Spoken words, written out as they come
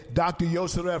Dr.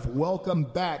 Yoserev, welcome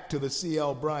back to the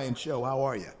CL Bryant Show. How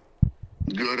are you?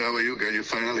 Good. How are you? Can you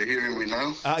finally hearing me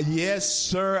now? Yes,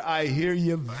 sir. I hear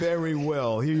you very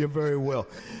well.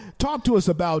 Talk to us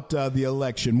about the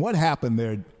election. What happened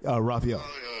there, Rafael?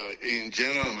 In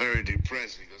general, I'm very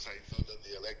depressed because I thought that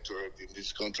the electorate in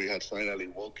this country had finally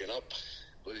woken up.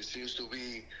 But it seems to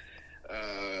be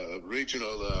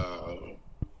regional,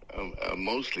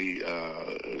 mostly,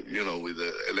 with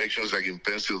the elections like in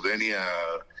Pennsylvania,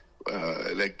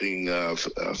 electing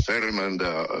Fetterman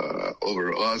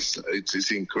over us.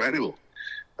 It's incredible.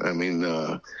 I mean,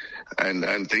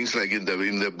 and things like in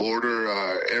the border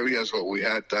areas where we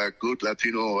had good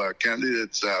Latino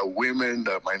candidates, women,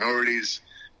 minorities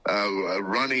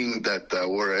running that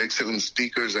were excellent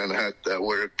speakers and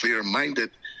were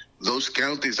clear-minded. Those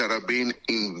counties that are being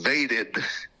invaded,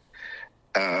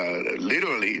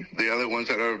 literally, the other ones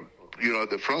that are,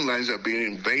 the front lines are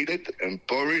being invaded,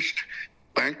 impoverished,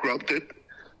 bankrupted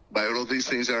by all of these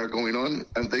things that are going on,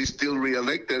 and they still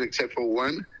reelected, except for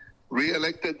one,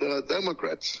 reelected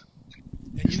Democrats.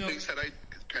 Things that I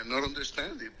cannot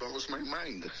understand. It boggles my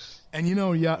mind. And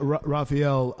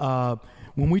Rafael,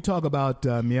 when we talk about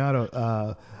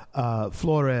Mayra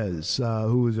Flores,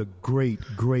 who is a great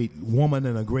woman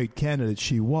and a great candidate,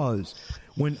 she was,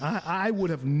 when I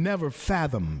would have never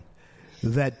fathomed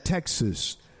that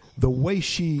Texas, the way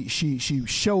she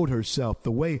showed herself,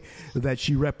 the way that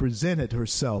she represented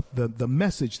herself, the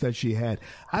message that she had,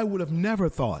 I would have never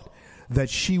thought that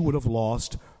she would have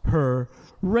lost her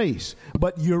race.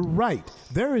 But you're right.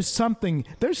 There's some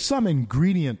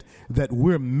ingredient that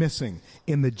we're missing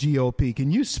in the GOP.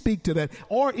 Can you speak to that?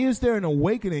 Or is there an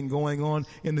awakening going on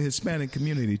in the Hispanic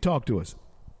community? Talk to us.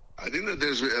 I think that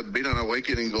there's been an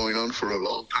awakening going on for a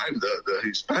long time. The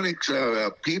Hispanic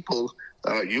people,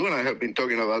 you and I have been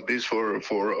talking about this for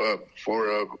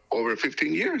over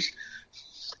 15 years.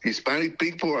 Hispanic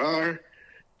people are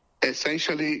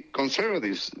essentially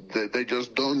conservatives. They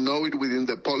just don't know it within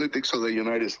the politics of the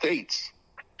United States.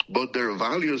 But their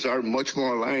values are much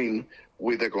more aligned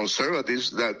with the conservatives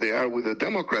than they are with the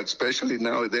Democrats, especially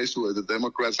nowadays where the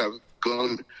Democrats have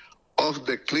gone off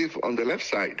the cliff on the left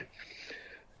side.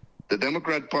 The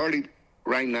Democrat Party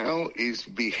right now is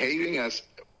behaving as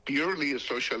purely a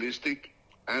socialistic,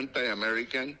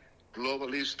 anti-American,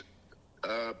 globalist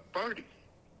party.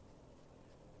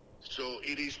 So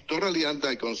it is totally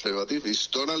anti-conservative. It's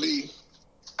totally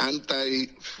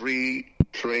anti-free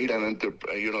trade and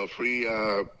free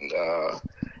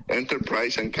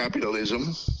enterprise and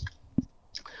capitalism.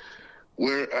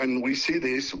 And we see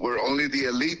this where only the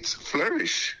elites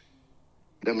flourish.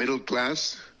 The middle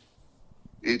class,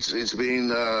 it's being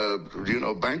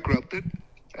bankrupted,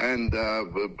 and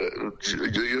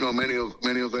many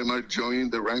of them are joining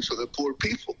the ranks of the poor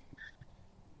people.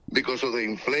 Because of the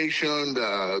inflation,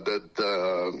 the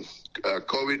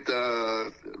COVID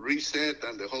reset,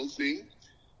 and the whole thing,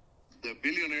 the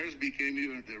billionaires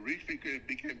the rich became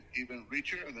even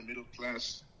richer, and the middle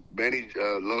class, many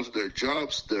lost their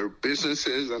jobs, their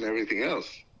businesses, and everything else.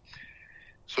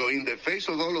 So in the face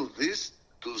of all of this,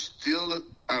 to still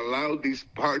allow this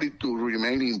party to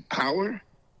remain in power,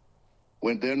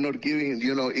 when they're not giving,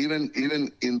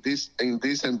 even in this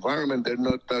environment, they're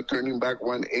not turning back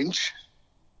 1 inch.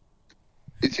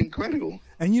 It's incredible.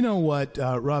 And you know what,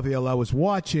 Rafael, I was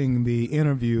watching the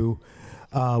interview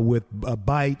with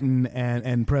Biden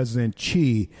and President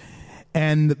Xi,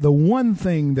 and the one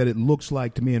thing that it looks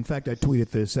like to me, in fact, I tweeted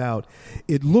this out,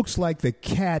 it looks like the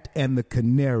cat and the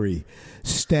canary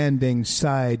standing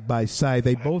side by side.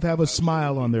 They both have a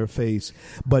smile on their face,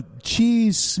 but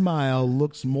Xi's smile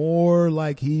looks more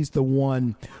like he's the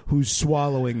one who's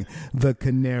swallowing the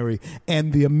canary.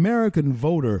 And the American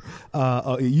voter,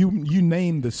 you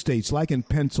named the states, like in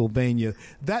Pennsylvania,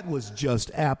 that was just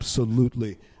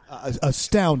absolutely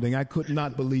astounding. I could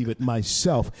not believe it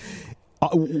myself.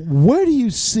 Where do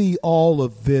you see all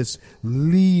of this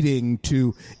leading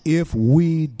to if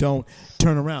we don't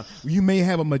turn around? You may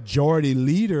have a majority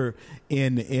leader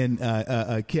in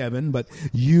Kevin, but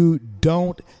you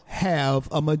don't have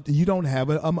a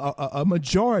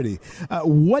majority.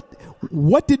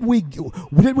 Did we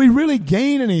really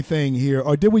gain anything here,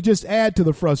 or did we just add to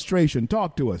the frustration?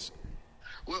 Talk to us.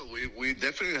 Well, we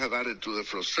definitely have added to the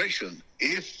frustration.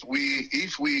 If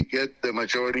we get the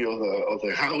majority of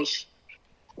the House,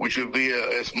 which would be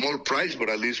a small price, but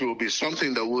at least it will be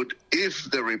something that would, if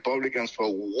the Republicans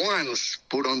for once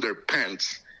put on their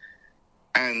pants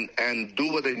and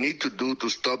do what they need to do to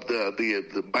stop the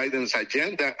Biden's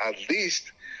agenda, at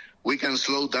least we can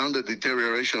slow down the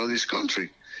deterioration of this country.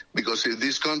 Because if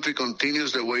this country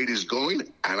continues the way it is going,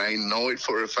 and I know it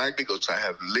for a fact because I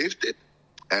have lived it,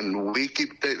 and we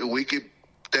keep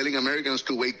telling Americans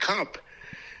to wake up,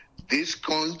 this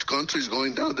country is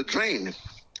going down the drain.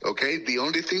 Okay, the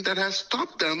only thing that has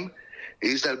stopped them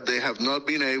is that they have not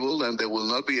been able, and they will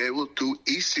not be able to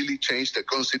easily change the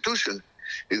Constitution.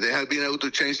 If they had been able to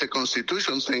change the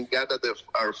Constitution, thank God that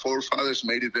our forefathers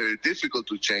made it very difficult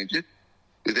to change it.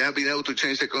 If they had been able to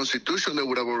change the Constitution, they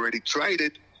would have already tried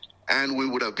it, and we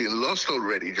would have been lost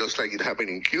already, just like it happened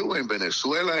in Cuba, in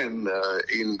Venezuela, and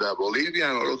in Bolivia,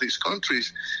 and all of these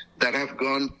countries that have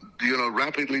gone,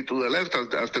 rapidly to the left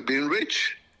after being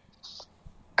rich.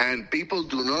 And people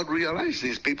do not realize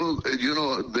this. People,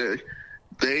 they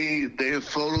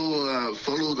follow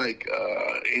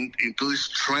into these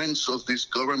trends of this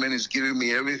government is giving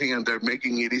me everything and they're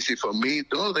making it easy for me.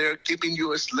 No, they're keeping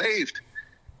you enslaved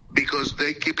because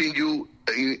they're keeping you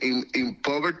in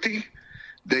poverty.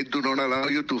 They do not allow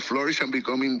you to flourish and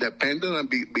become independent and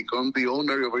become the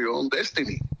owner of your own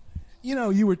destiny.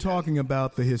 You were talking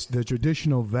about the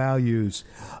traditional values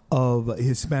of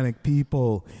Hispanic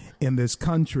people in this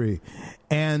country,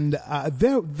 and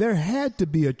there had to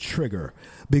be a trigger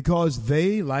because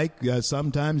they,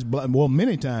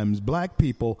 many times, black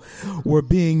people were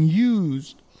being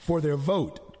used for their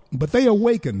vote. But they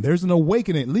awakened. There's an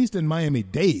awakening, at least in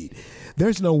Miami-Dade.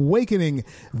 There's an awakening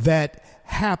that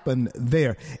happened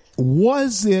there.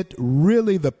 Was it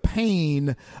really the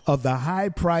pain of the high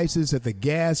prices at the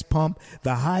gas pump,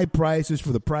 the high prices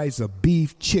for the price of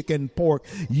beef, chicken, pork,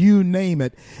 you name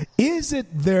it? Is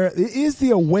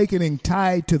the awakening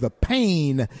tied to the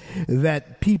pain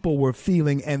that people were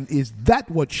feeling, and is that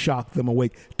what shocked them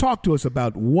awake? Talk to us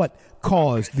about what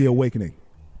caused the awakening.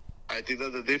 I think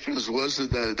that the difference was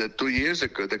the 2 years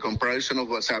ago, the comparison of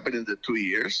what's happened in the 2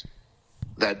 years.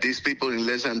 That these people in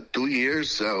less than 2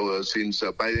 years since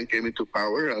Biden came into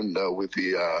power and with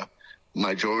the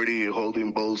majority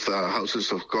holding both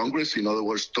houses of Congress, in other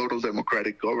words, total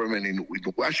democratic government in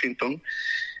Washington,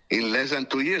 in less than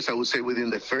 2 years, I would say within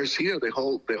the first year, the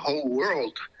whole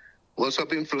world was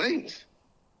up in flames.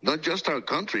 Not just our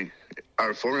country.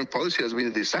 Our foreign policy has been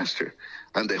a disaster.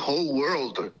 And the whole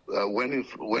world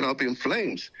went up in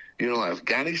flames.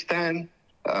 Afghanistan,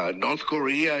 North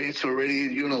Korea, it's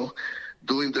already,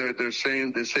 doing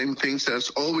the same things as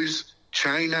always.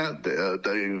 China,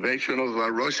 the invasion of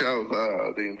Russia,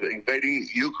 the invading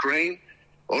Ukraine,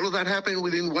 all of that happened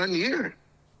within 1 year.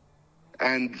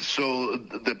 And so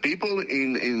the people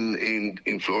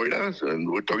in Florida, and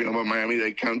we're talking about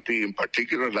Miami-Dade County in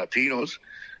particular, Latinos,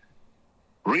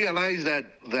 realized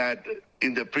that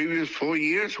in the previous 4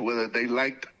 years, whether they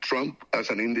liked Trump as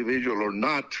an individual or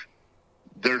not,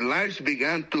 their lives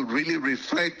began to really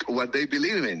reflect what they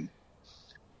believe in.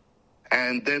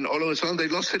 And then all of a sudden they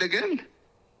lost it again.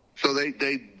 So they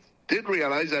did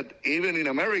realize that even in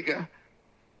America,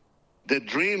 the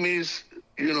dream is,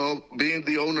 being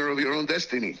the owner of your own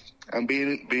destiny and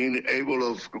being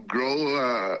able to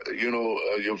grow,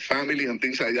 your family and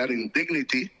things like that in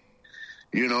dignity,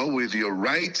 with your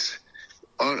rights,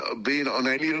 being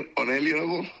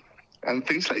unalienable and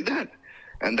things like that.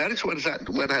 And that is what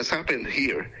has happened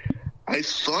here. I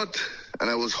thought, and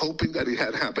I was hoping that it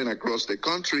had happened across the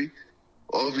country.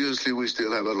 Obviously, we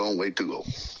still have a long way to go.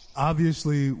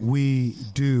 Obviously, we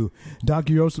do.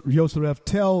 Dr. Yoserev,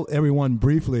 tell everyone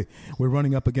briefly, we're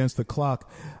running up against the clock,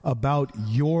 about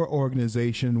your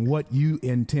organization, what you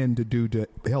intend to do to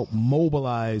help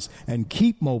mobilize and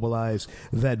keep mobilize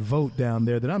that vote down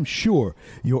there that I'm sure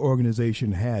your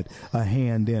organization had a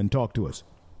hand in. Talk to us.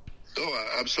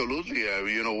 Oh, absolutely.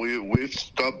 We've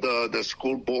stopped the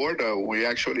school board. We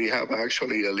actually have a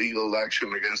legal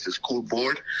action against the school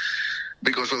board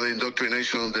because of the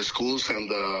indoctrination of the schools and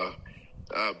the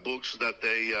books that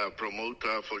they promote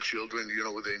for children,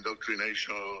 with the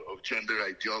indoctrination of gender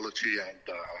ideology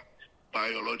and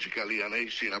biologically and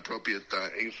age-inappropriate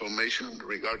information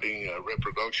regarding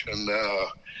reproduction,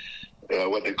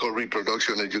 what they call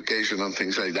reproduction education and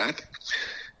things like that.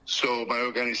 So my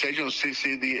organization,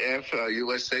 CCDF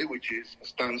USA, which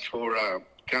stands for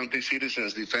County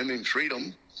Citizens Defending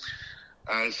Freedom,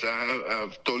 as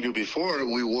I've told you before,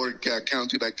 we work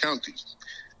county by county.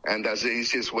 And that's the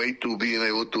easiest way to being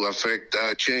able to affect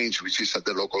change, which is at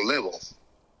the local level.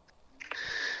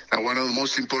 And one of the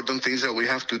most important things that we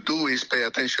have to do is pay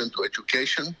attention to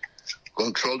education,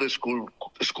 control the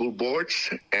school boards,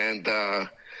 and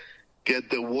get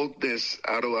the wokeness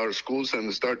out of our schools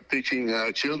and start teaching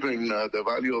children the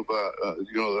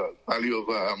value of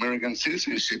American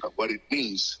citizenship, what it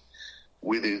means,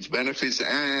 with its benefits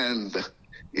and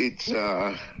its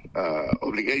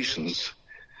obligations.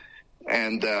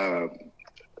 And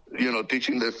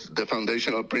teaching the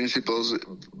foundational principles,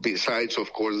 besides,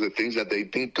 of course, the things that they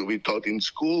need to be taught in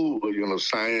school,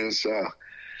 science,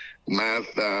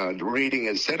 math, reading,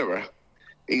 etc.,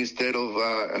 instead of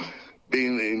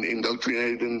being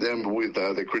indoctrinating them with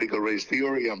the critical race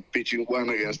theory and pitching one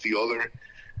against the other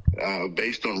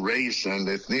based on race and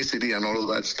ethnicity and all of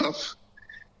that stuff.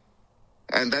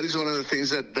 And that is one of the things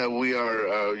that we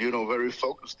are, very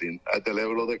focused in at the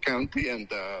level of the county. And,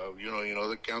 in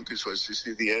other counties where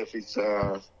CCDF is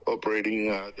operating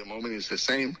at the moment is the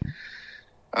same,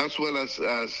 as well as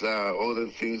other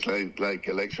things like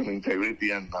election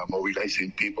integrity and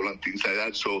mobilizing people and things like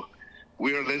that. So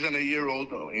we are less than a year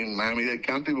old in Miami-Dade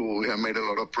County, but we have made a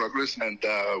lot of progress, and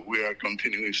we are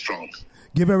continuing strong.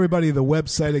 Give everybody the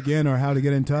website again, or how to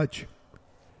get in touch.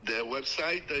 The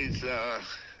website is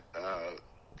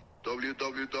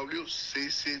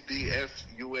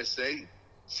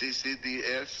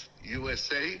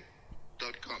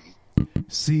www.ccdfusa.com.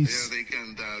 There they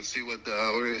can see what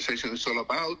the organization is all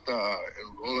about,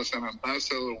 enroll as an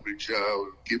ambassador, which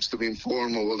keeps to be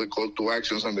informed of all the call to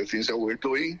actions and the things that we're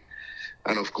doing.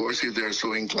 And of course, if they're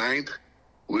so inclined,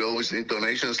 we always need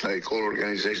donations, like all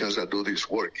organizations that do this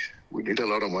work. We need a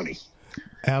lot of money.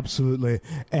 Absolutely.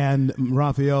 And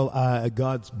Rafael,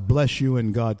 God bless you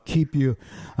and God keep you.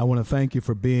 I want to thank you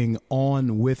for being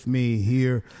on with me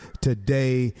here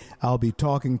today. I'll be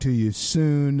talking to you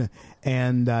soon,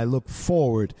 and I look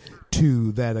forward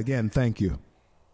to that again. Thank you.